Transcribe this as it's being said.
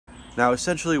Now,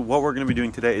 essentially what we're going to be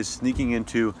doing today is sneaking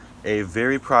into a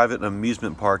very private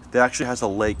amusement park that actually has a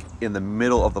lake in the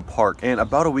middle of the park. And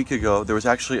about a week ago, there was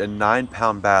actually a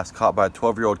 9-pound bass caught by a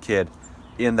 12-year-old kid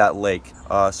in that lake.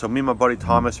 So me and my buddy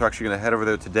Thomas are actually going to head over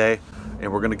there today, and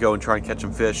we're going to go and try and catch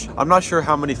some fish. I'm not sure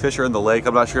how many fish are in the lake.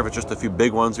 I'm not sure if it's just a few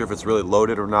big ones or if it's really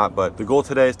loaded or not, but the goal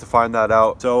today is to find that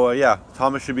out. So yeah,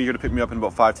 Thomas should be here to pick me up in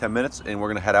about 5-10 minutes, and we're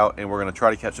going to head out and we're going to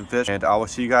try to catch some fish, and I will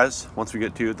see you guys once we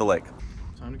get to the lake.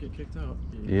 Time to get kicked out.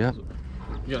 Yeah.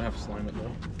 You gotta have to slime it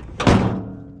though.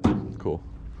 Cool.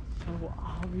 So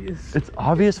obvious. It's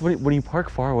obvious when you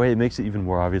park far away, it makes it even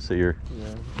more obvious that you're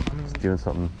doing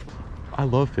something. I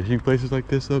love fishing places like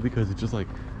this though, because it's just like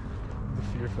the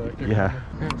fear factor. Yeah.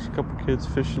 There's a couple kids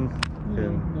fishing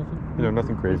and nothing. You know,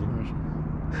 nothing crazy.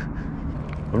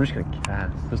 I'm just gonna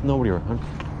cast. There's nobody around.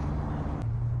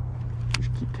 Just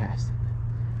keep casting.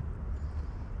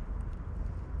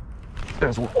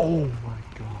 There's one. Oh my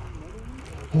god.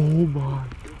 Oh my god.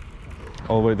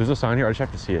 Oh wait, there's a sign here. I just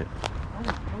have to see it.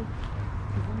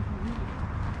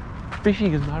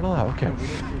 Fishing is not allowed. Okay.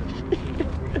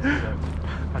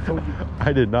 I told you.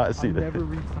 I did not see that. Never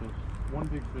reach one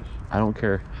big fish. I don't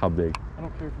care how big. I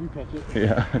don't care if you catch it.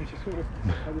 Yeah. I just want to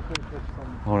catch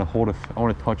something. I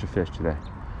want to touch a fish today.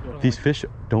 Yeah. These fish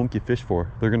don't get fished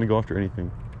for. They're gonna go after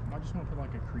anything. I just want to put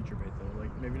like a creature bait though,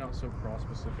 like maybe not so cross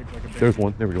specific, like a bait. There's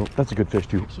one. There we go. That's a good fish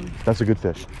too. Actually, that's a good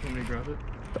fish. You want me to grab it?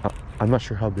 I'm not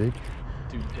sure how big.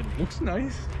 Dude, it looks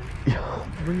nice.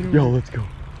 Yo, let's go.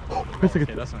 It's, like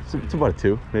okay, that's not it's about a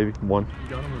 2, maybe 1. You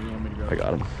got him or you want me to grab I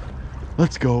got him.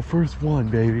 Let's go. First one,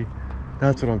 baby.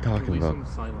 That's what I'm talking Release about. him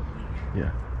silently.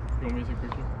 Yeah. You want me to take a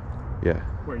picture? Yeah.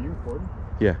 Where, are you recording?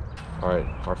 Yeah. All right,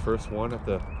 our first one at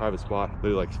the private spot.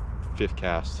 Literally like 5th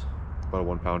cast, about a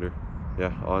 1-pounder.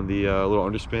 Yeah, on the little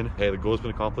underspin. Hey, the goal's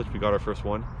been accomplished. We got our first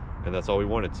one, and that's all we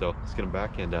wanted. So let's get him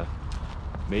back and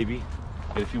maybe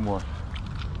get a few more.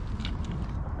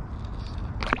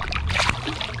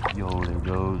 Yo, there he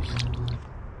goes.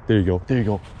 There you go. There you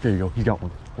go. There you go. He got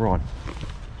one. We're on.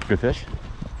 Good fish?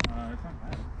 It's not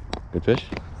bad. Good fish?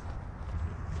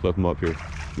 Flip him up here.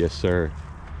 Yes, sir.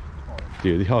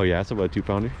 Dude, hell yeah. That's about a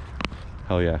 2-pounder.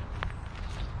 Hell yeah.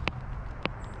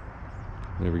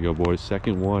 There we go, boys.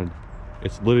 Second one.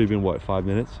 It's literally been, what, 5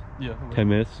 minutes? Yeah. 10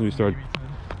 minutes since we started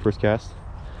first cast.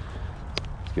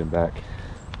 Let's get him back.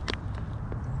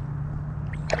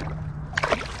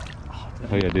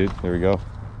 Oh yeah, dude. There we go.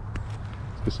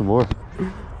 Let's get some more.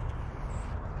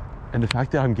 And the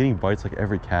fact that I'm getting bites like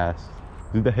every cast.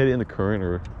 Did they hit it in the current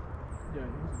or? Yeah, he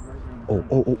was right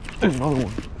Oh, there's another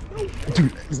one.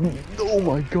 Dude, oh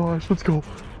my gosh, let's go.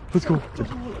 Let's go.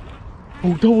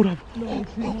 Oh, doubled up.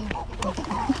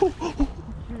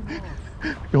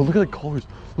 Yo, look at the colors.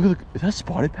 Look at the, is that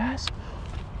spotted bass?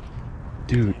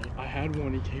 Dude. I had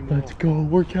one, he came Let's off. go,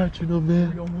 we're catching them,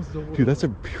 man. We almost doubled. Dude, that's a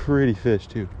pretty fish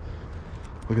too.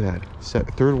 Look at that.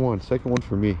 Third one, second one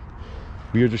for me.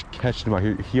 We are just catching him out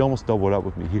here. He almost doubled up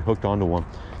with me. He hooked onto one,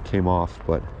 came off,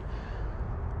 but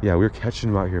yeah, we were catching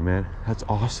him out here, man. That's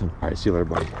awesome. All right, see you later,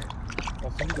 buddy.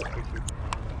 I'll send you that picture.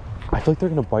 I feel like they're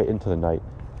gonna bite into the night.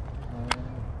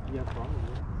 Yeah, probably.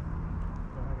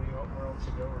 Don't have anywhere else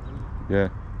to go or do. Yeah.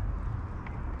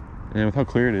 And with how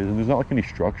clear it is, and there's not like any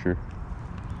structure.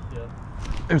 Yeah.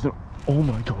 There's an, oh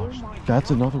my gosh, that's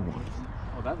another one.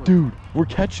 Oh, that Dude, we're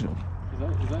catching them.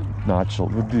 Is that? Not chill.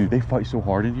 Dude, they fight so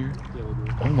hard in here. Yeah, they do.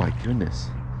 Oh my goodness.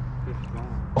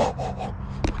 Oh,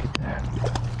 look at that.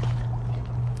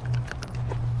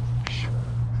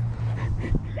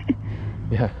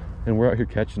 Yeah, and we're out here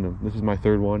catching them. This is my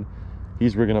third one.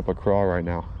 He's rigging up a craw right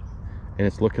now, and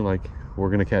it's looking like we're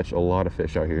gonna catch a lot of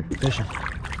fish out here. Fishing.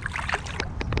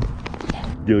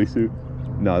 Ghillie suit.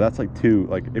 No, that's like 2.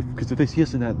 Like, because if they see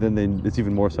us in that, then it's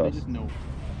even more sus. They just know.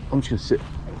 I'm just gonna sit.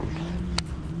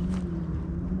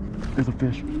 There's a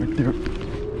fish right there.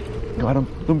 Got him.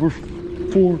 Number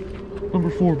 4. Number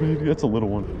 4, baby. That's a little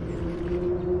one.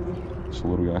 Just a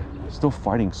little guy. Still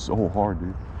fighting so hard,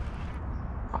 dude.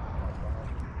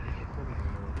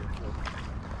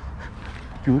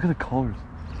 Dude, look at the colors.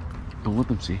 Don't let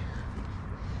them see.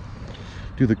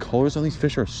 Dude, the colors on these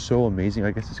fish are so amazing.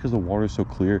 I guess it's because the water is so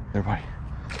clear. There, buddy.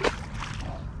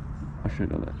 I should have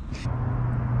done that.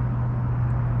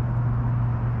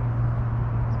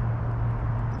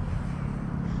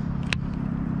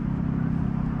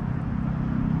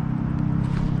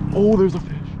 Oh, there's a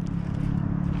fish.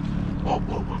 Oh,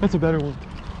 that's a better one.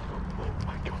 Oh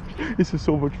my gosh. This is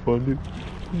so much fun, dude.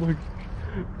 Oh my gosh.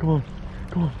 Come on.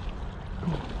 Come on.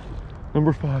 Come on.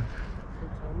 Number 5.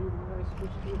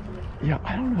 Yeah,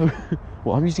 I don't know.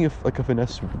 Well, I'm using like a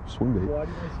finesse swing bait.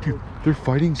 Dude, they're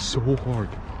fighting so hard.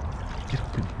 Get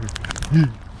up in here.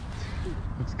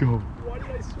 Let's go. Why did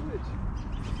I switch?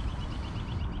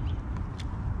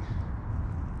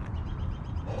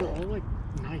 They're all like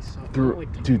nice. They're,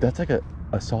 like dude, that's like a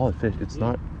solid fish. It's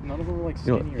not. None of them are like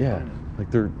You skinny know, or yeah, tiny.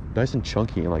 like they're nice and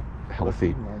chunky and like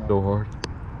healthy. So hard.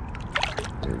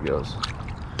 There he goes.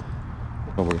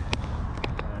 Oh,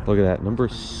 look at that, number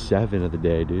 7 of the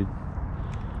day, dude.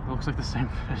 It looks like the same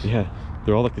fish. Yeah,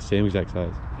 they're all like the same exact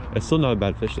size. It's still not a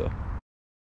bad fish though.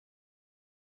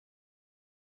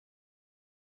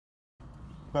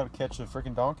 About to catch the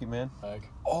freaking donkey, man. Egg.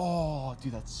 Oh,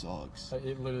 dude, that sucks.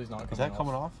 It literally is not coming off. Is that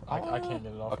coming off? I can't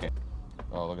get it off. Okay.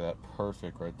 Oh, look at that.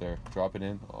 Perfect right there. Drop it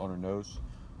in on her nose.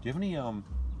 Do you have any, Nah,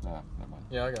 never mind.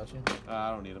 Yeah, I got you.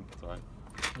 I don't need them. It's all right.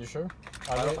 You sure?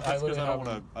 I don't want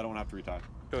to have to retie.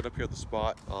 Showed up here at the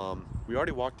spot. We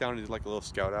already walked down and did like a little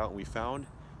scout out, and we found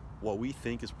what we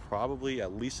think is probably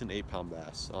at least an 8-pound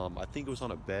bass. I think it was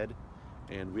on a bed,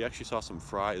 and we actually saw some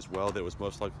fry as well that was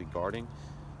most likely guarding.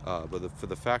 But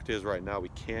the fact is, right now we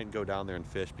can't go down there and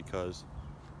fish because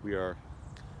we are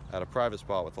at a private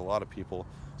spot with a lot of people.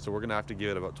 So we're gonna have to give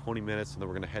it about 20 minutes, and then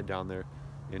we're gonna head down there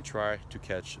and try to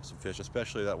catch some fish,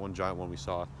 especially that one giant one we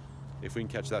saw. If we can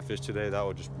catch that fish today, that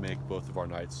would just make both of our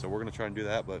nights. So we're gonna try and do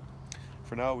that, but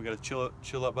for now we gotta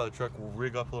chill up by the truck. We'll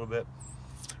rig up a little bit,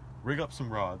 rig up some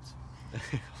rods.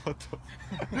 What the?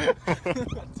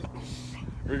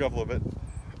 Rig up a little bit.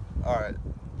 All right.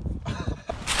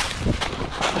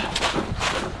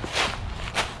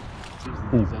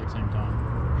 The exact same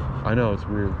time. I know, it's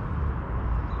weird.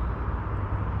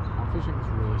 I'm fishing is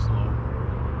really slow.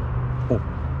 Oh.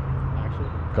 Actually.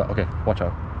 Okay, watch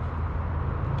out.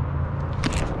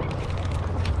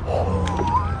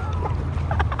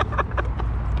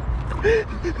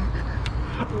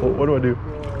 What do I do?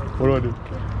 What do I do?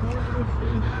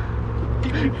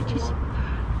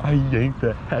 I yanked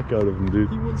the heck out of him, dude.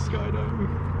 He went skydiving.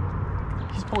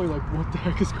 He's probably like, what the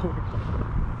heck is going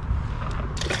on?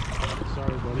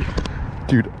 Sorry, buddy.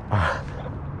 Dude,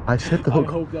 I set the hook.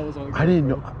 I hope that was on. I didn't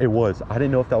know it was. I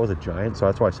didn't know if that was a giant, so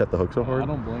that's why I set the hook so hard. I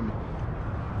don't blame you.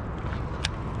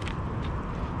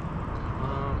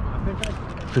 I think I.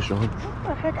 Fish on. What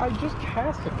the heck? I just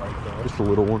cast it right there. Just a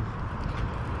little one.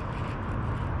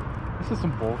 This is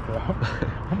some bull crap.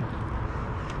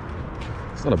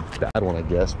 It's not a bad one, I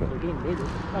guess, but They're getting bigger.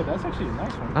 Oh, that's actually a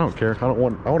nice one. I don't care. I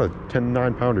want a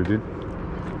 10-9 pounder, dude.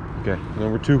 Okay,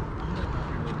 number 2.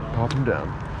 Pop him down.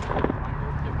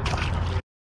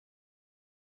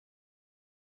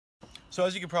 So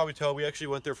as you can probably tell, we actually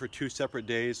went there for 2 separate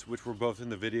days, which were both in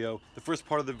the video. The first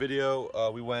part of the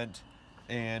video, we went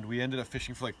and we ended up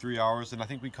fishing for like 3 hours, and I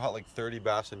think we caught like 30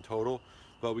 bass in total,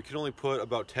 but we could only put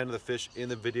about 10 of the fish in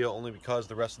the video only because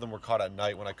the rest of them were caught at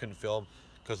night when I couldn't film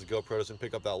because the GoPro doesn't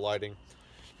pick up that lighting.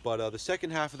 But the second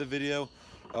half of the video,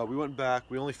 we went back.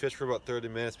 We only fished for about 30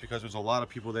 minutes because there was a lot of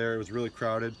people there. It was really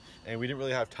crowded, and we didn't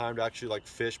really have time to actually like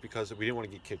fish because we didn't want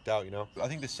to get kicked out, you know. I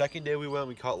think the second day we went,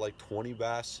 we caught like 20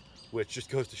 bass, which just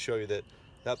goes to show you that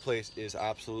that place is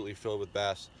absolutely filled with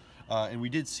bass. And we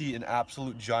did see an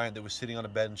absolute giant that was sitting on a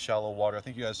bed in shallow water. I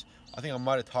think I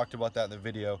might have talked about that in the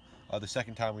video the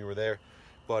second time we were there.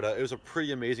 But it was a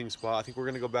pretty amazing spot. I think we're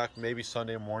gonna go back maybe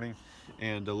Sunday morning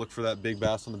and look for that big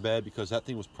bass on the bed, because that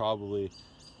thing was probably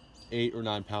 8 or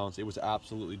 9 pounds. It was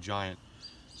absolutely giant.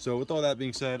 So with all that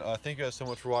being said, thank you guys so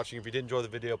much for watching. If you did enjoy the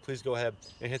video, please go ahead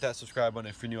and hit that subscribe button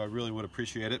if you're new. I really would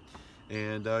appreciate it.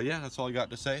 And yeah, that's all I got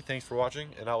to say. Thanks for watching,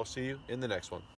 and I will see you in the next one.